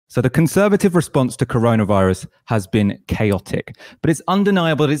So the Conservative response to coronavirus has been chaotic, but it's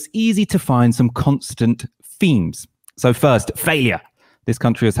undeniable that it's easy to find some constant themes. So first, failure. This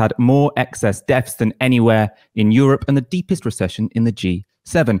country has had more excess deaths than anywhere in Europe and the deepest recession in the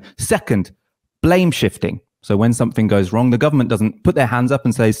G7. Second, blame shifting. So when something goes wrong, the government doesn't put their hands up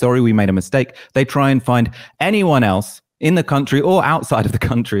and say, sorry, we made a mistake. They try and find anyone else in the country or outside of the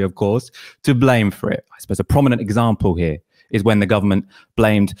country, of course, to blame for it. I suppose a prominent example here is when the government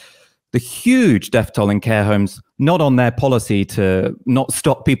blamed the huge death toll in care homes, not on their policy to not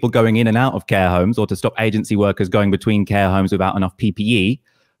stop people going in and out of care homes or to stop agency workers going between care homes without enough PPE,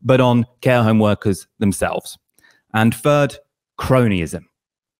 but on care home workers themselves. And third, cronyism.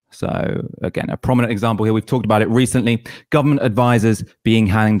 So again, a prominent example here, we've talked about it recently, government advisors being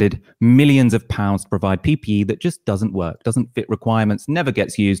handed millions of pounds to provide PPE that just doesn't work, doesn't fit requirements, never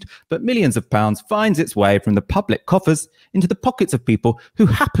gets used, but millions of pounds finds its way from the public coffers into the pockets of people who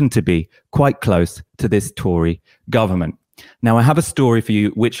happen to be quite close to this Tory government. Now, I have a story for you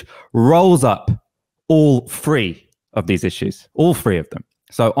which rolls up all three of these issues, all three of them.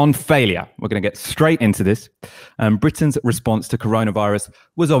 So on failure, we're going to get straight into this. Britain's response to coronavirus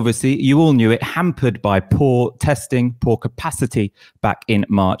was obviously, you all knew it, hampered by poor testing, poor capacity back in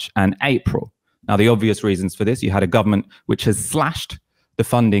March and April. Now, the obvious reasons for this, you had a government which has slashed the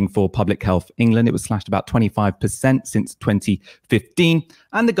funding for Public Health England. It was slashed about 25% since 2015.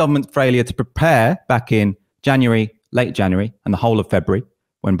 And the government's failure to prepare back in January, late January, and the whole of February,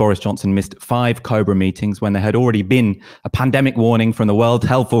 when Boris Johnson missed 5 COBRA meetings when there had already been a pandemic warning from the World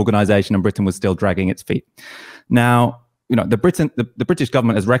Health Organization and Britain was still dragging its feet. Now, you know, the British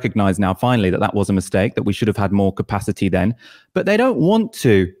government has recognized now finally that that was a mistake, that we should have had more capacity then, but they don't want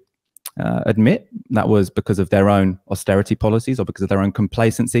to admit that was because of their own austerity policies or because of their own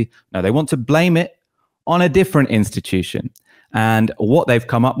complacency. No, they want to blame it on a different institution. And what they've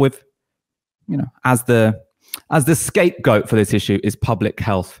come up with, you know, as the scapegoat for this issue is Public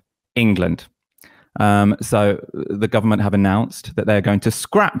Health England. So the government have announced that they're going to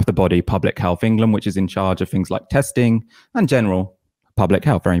scrap the body Public Health England, which is in charge of things like testing and general public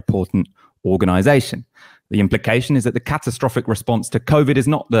health, very important organisation. The implication is that the catastrophic response to COVID is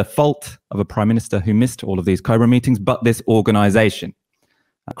not the fault of a prime minister who missed all of these COBRA meetings, but this organisation.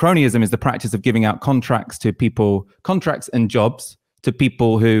 Cronyism is the practice of giving out contracts to people, contracts and jobs to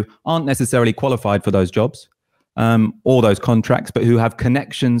people who aren't necessarily qualified for those jobs, or those contracts, but who have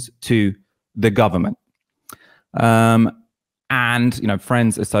connections to the government. And, you know,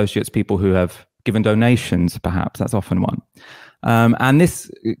 friends, associates, people who have given donations, perhaps, that's often one. And this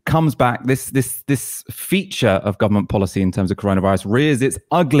comes back, this feature of government policy in terms of coronavirus rears its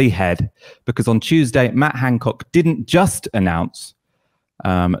ugly head, because on Tuesday, Matt Hancock didn't just announce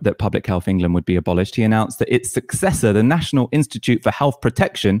that Public Health England would be abolished. He announced that its successor, the National Institute for Health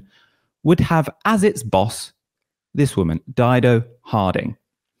Protection, would have as its boss this woman, Dido Harding.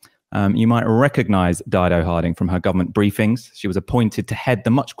 You might recognize Dido Harding from her government briefings. She was appointed to head the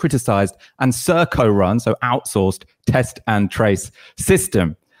much criticized and Serco-run, so outsourced, test and trace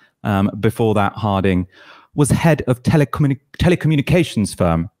system. Before that, Harding was head of telecommunications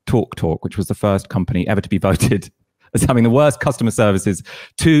firm TalkTalk, which was the first company ever to be voted as having the worst customer services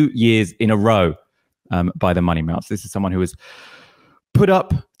 2 years in a row by the Money Mouse. This is someone who was put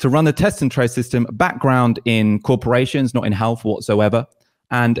up to run the test and trace system, background in corporations, not in health whatsoever.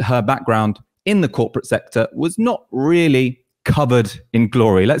 And her background in the corporate sector was not really covered in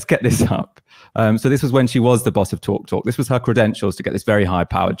glory. Let's get this up. So this was when she was the boss of TalkTalk. This was her credentials to get this very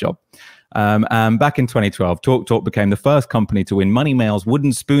high-powered job. And back in 2012, TalkTalk became the first company to win Money Mail's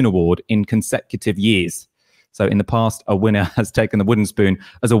Wooden Spoon Award in consecutive years. So in the past, a winner has taken the wooden spoon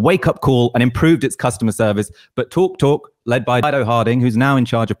as a wake-up call and improved its customer service. But TalkTalk, led by Dido Harding, who's now in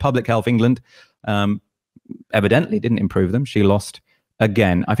charge of Public Health England, evidently didn't improve them. She lost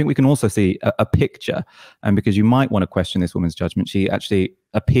again. I think we can also see a picture, and because you might want to question this woman's judgment, she actually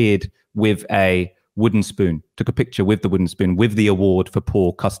appeared with a wooden spoon, took a picture with the wooden spoon, with the award for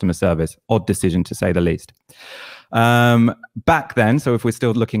poor customer service. Odd decision, to say the least. Back then, so if we're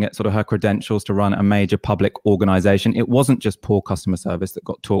still looking at sort of her credentials to run a major public organization, it wasn't just poor customer service that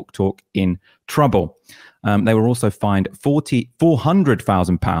got TalkTalk in trouble. They were also fined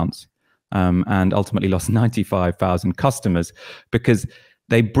 £400,000 and ultimately lost 95,000 customers because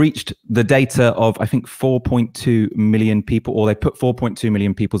they breached the data of, I think, 4.2 million people, or they put 4.2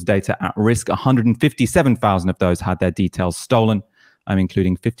 million people's data at risk. 157,000 of those had their details stolen,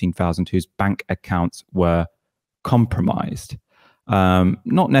 including 15,000 whose bank accounts were compromised.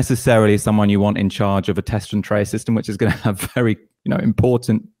 Not necessarily someone you want in charge of a test and trace system, which is going to have very,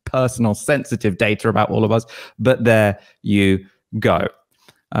 important, personal, sensitive data about all of us. But there you go.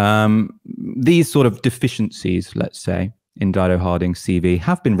 These sort of deficiencies, let's say, in Dido Harding's CV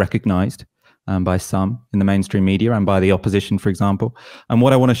have been recognised by some in the mainstream media and by the opposition, for example. And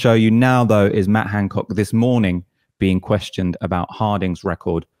what I want to show you now, though, is Matt Hancock this morning being questioned about Harding's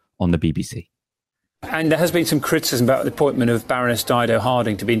record on the BBC. And there has been some criticism about the appointment of Baroness Dido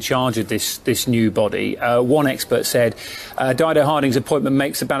Harding to be in charge of this new body. One expert said Dido Harding's appointment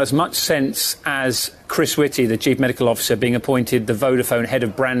makes about as much sense as Chris Whitty, the Chief Medical Officer, being appointed the Vodafone Head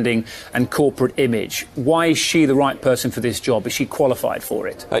of Branding and Corporate Image. Why is she the right person for this job? Is she qualified for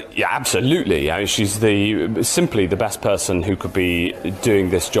it? Yeah, absolutely. I mean, she's simply the best person who could be doing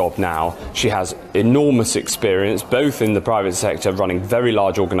this job now. She has enormous experience, both in the private sector, running very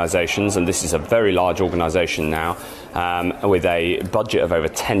large organisations, and this is a very large organisation now, with a budget of over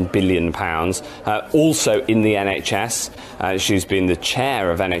 £10 billion. Also in the NHS, she's been the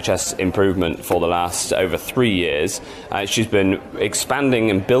chair of NHS Improvement for the last over 3 years. She's been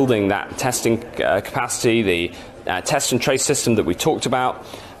expanding and building that testing capacity, the test and trace system that we talked about,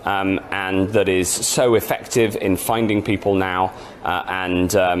 and that is so effective in finding people now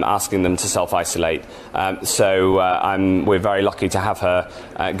and asking them to self-isolate. We're very lucky to have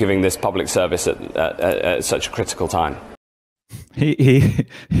her giving this public service at such a critical time.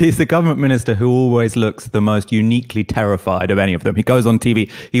 He's the government minister who always looks the most uniquely terrified of any of them. He goes on TV.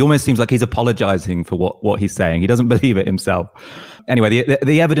 He almost seems like he's apologizing for what he's saying. He doesn't believe it himself. Anyway,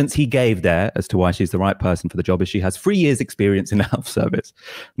 the evidence he gave there as to why she's the right person for the job is she has 3 years experience in the health service.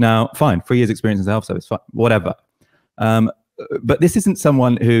 Now, fine, 3 years experience in the health service, fine, whatever. But this isn't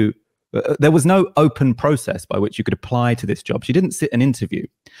someone who... there was no open process by which you could apply to this job. She didn't sit an interview.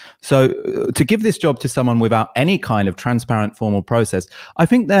 So to give this job to someone without any kind of transparent formal process, I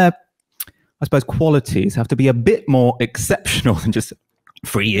think their, I suppose, qualities have to be a bit more exceptional than just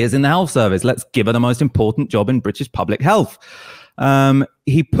 3 years in the health service. Let's give her the most important job in British public health.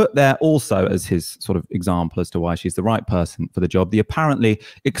 He put there also as his sort of example as to why she's the right person for the job, the apparently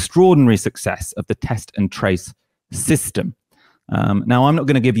extraordinary success of the test and trace system. Now, I'm not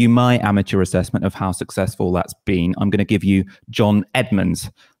going to give you my amateur assessment of how successful that's been. I'm going to give you John Edmonds.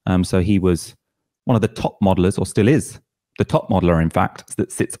 So he was one of the top modelers, or still is the top modeler, in fact,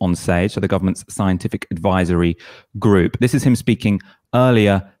 that sits on SAGE, so the government's scientific advisory group. This is him speaking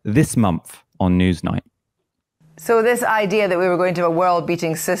earlier this month on Newsnight. So this idea that we were going to have a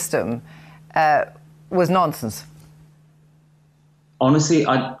world-beating system was nonsense. Honestly,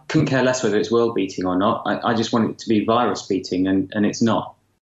 I couldn't care less whether it's world-beating or not. I just want it to be virus-beating, and it's not.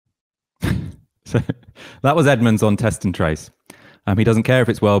 So that was Edmonds on test and trace. He doesn't care if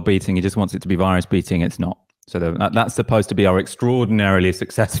it's world-beating. He just wants it to be virus-beating. It's not. So that's supposed to be our extraordinarily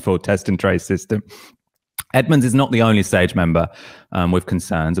successful test and trace system. Edmonds is not the only SAGE member with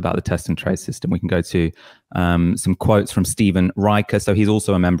concerns about the test and trace system. We can go to some quotes from Stephen Riker. So he's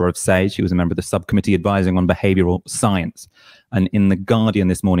also a member of SAGE. He was a member of the subcommittee advising on behavioural science. And in The Guardian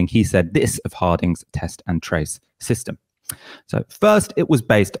this morning, he said this of Harding's test and trace system. So first, it was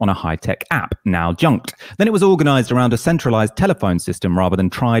based on a high-tech app, now junked. Then it was organised around a centralised telephone system rather than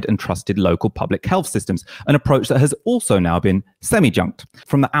tried and trusted local public health systems, an approach that has also now been semi-junked.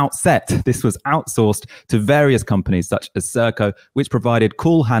 From the outset, this was outsourced to various companies such as Serco, which provided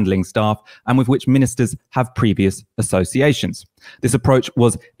call handling staff and with which ministers have previous associations. This approach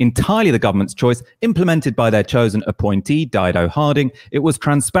was entirely the government's choice, implemented by their chosen appointee, Dido Harding. It was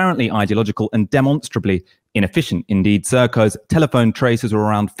transparently ideological and demonstrably inefficient. Indeed, Serco's telephone tracers were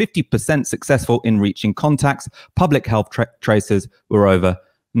around 50% successful in reaching contacts. Public health tracers were over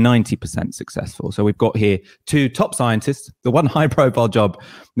 90% successful. So we've got here two top scientists. The one high-profile job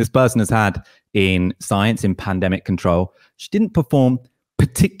this person has had in science, in pandemic control, she didn't perform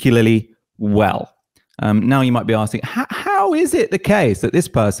particularly well. Now you might be asking, how is it the case that this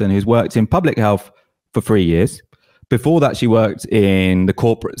person who's worked in public health for 3 years, before that she worked in the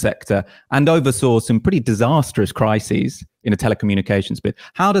corporate sector and oversaw some pretty disastrous crises in a telecommunications bit,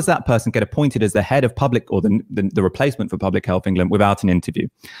 how does that person get appointed as the head of public, or the replacement for Public Health England, without an interview?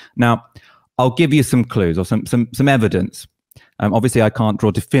 Now, I'll give you some clues or some evidence. Obviously, I can't draw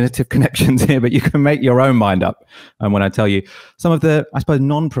definitive connections here, but you can make your own mind up when I tell you some of the, I suppose,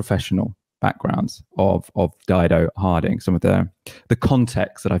 non-professional backgrounds of Dido Harding, some of the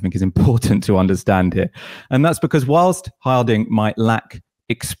context that I think is important to understand here. And that's because whilst Harding might lack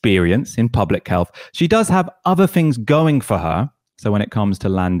experience in public health, she does have other things going for her. So when it comes to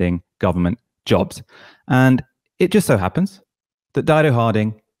landing government jobs, and it just so happens that Dido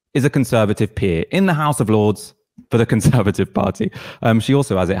Harding is a Conservative peer in the House of Lords for the Conservative Party. She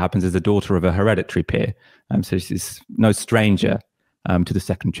also, as it happens, is the daughter of a hereditary peer. So she's no stranger to the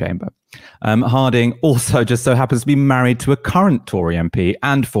second chamber. Harding also just so happens to be married to a current Tory MP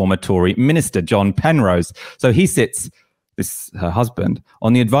and former Tory minister, John Penrose. So he sits, her husband,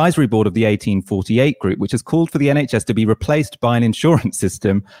 on the advisory board of the 1848 group, which has called for the NHS to be replaced by an insurance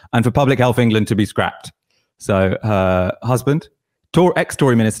system and for Public Health England to be scrapped. So her husband,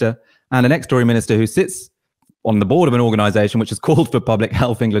 ex-Tory minister, and an ex-Tory minister who sits on the board of an organisation which has called for Public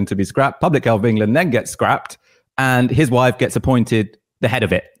Health England to be scrapped. Public Health England then gets scrapped, and his wife gets appointed the head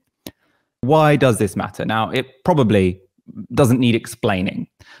of it. Why does this matter? Now, it probably doesn't need explaining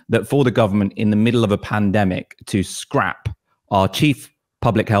that for the government in the middle of a pandemic to scrap our chief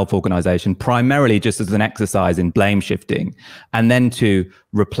public health organisation, primarily just as an exercise in blame shifting, and then to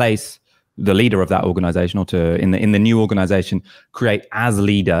replace the leader of that organisation, or to in the new organisation create as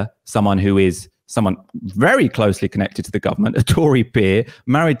leader someone who is someone very closely connected to the government, a Tory peer,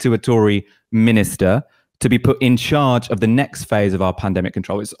 married to a Tory minister, to be put in charge of the next phase of our pandemic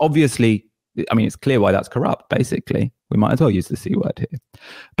control. It's obviously, I mean, it's clear why that's corrupt, basically. We might as well use the C word here.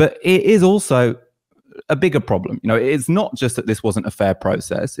 But it is also a bigger problem. You know, it's not just that this wasn't a fair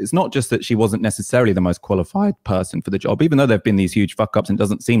process. It's not just that she wasn't necessarily the most qualified person for the job, even though there have been these huge fuck-ups and it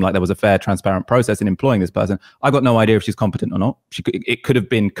doesn't seem like there was a fair, transparent process in employing this person. I've got no idea if she's competent or not. It could have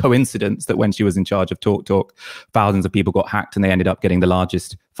been coincidence that when she was in charge of Talk, thousands of people got hacked and they ended up getting the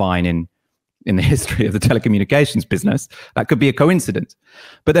largest fine in the history of the telecommunications business. That could be a coincidence.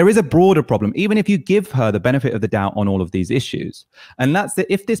 But there is a broader problem, even if you give her the benefit of the doubt on all of these issues. And that's that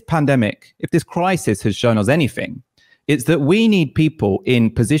if this pandemic, if this crisis has shown us anything, it's that we need people in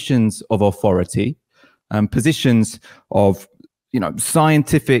positions of authority, positions of, you know,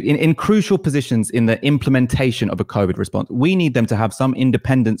 scientific, in crucial positions in the implementation of a COVID response. We need them to have some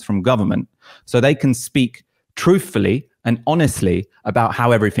independence from government so they can speak truthfully and honestly about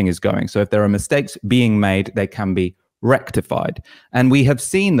how everything is going. So if there are mistakes being made, they can be rectified. And we have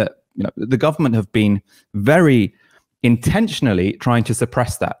seen that, you know, the government have been very intentionally trying to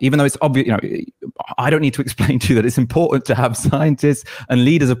suppress that, even though it's obvious. You know, I don't need to explain to you that it's important to have scientists and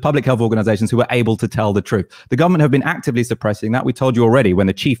leaders of public health organizations who are able to tell the truth. The government have been actively suppressing that. We told you already when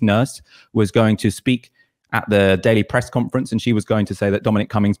the chief nurse was going to speak at the daily press conference and she was going to say that Dominic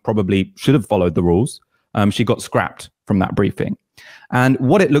Cummings probably should have followed the rules. She got scrapped from that briefing. And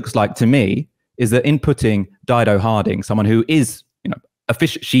what it looks like to me is that in putting Dido Harding, someone who is, you know,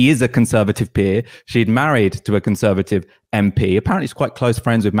 she is a Conservative peer. She'd married to a Conservative MP. Apparently she's quite close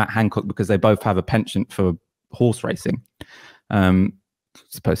friends with Matt Hancock because they both have a penchant for horse racing. I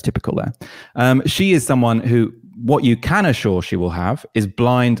suppose typical there. She is someone who, what you can assure she will have is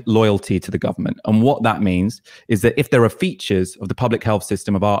blind loyalty to the government. And what that means is that if there are features of the public health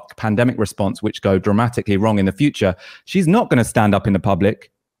system of our pandemic response which go dramatically wrong in the future, she's not going to stand up in the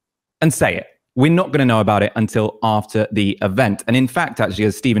public and say it. We're not going to know about it until after the event. And in fact, actually,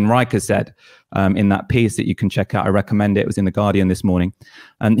 as Stephen Riker said in that piece that you can check out, I recommend it. It was in The Guardian this morning.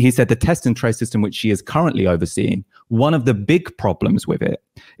 And he said the test and trace system, which she is currently overseeing, one of the big problems with it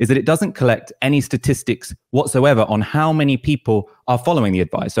is that it doesn't collect any statistics whatsoever on how many people are following the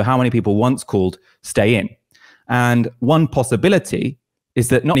advice. So how many people once called stay in. And one possibility is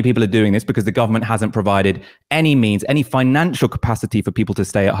that not many people are doing this because the government hasn't provided any means, any financial capacity for people to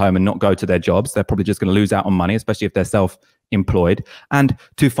stay at home and not go to their jobs. They're probably just going to lose out on money, especially if they're self-employed. And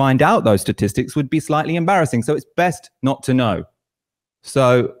to find out those statistics would be slightly embarrassing. So it's best not to know.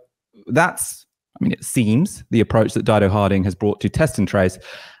 So that's, I mean, it seems the approach that Dido Harding has brought to test and trace.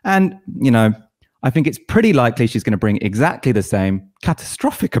 And, you know, I think it's pretty likely she's going to bring exactly the same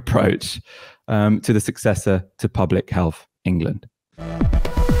catastrophic approach to the successor to Public Health England.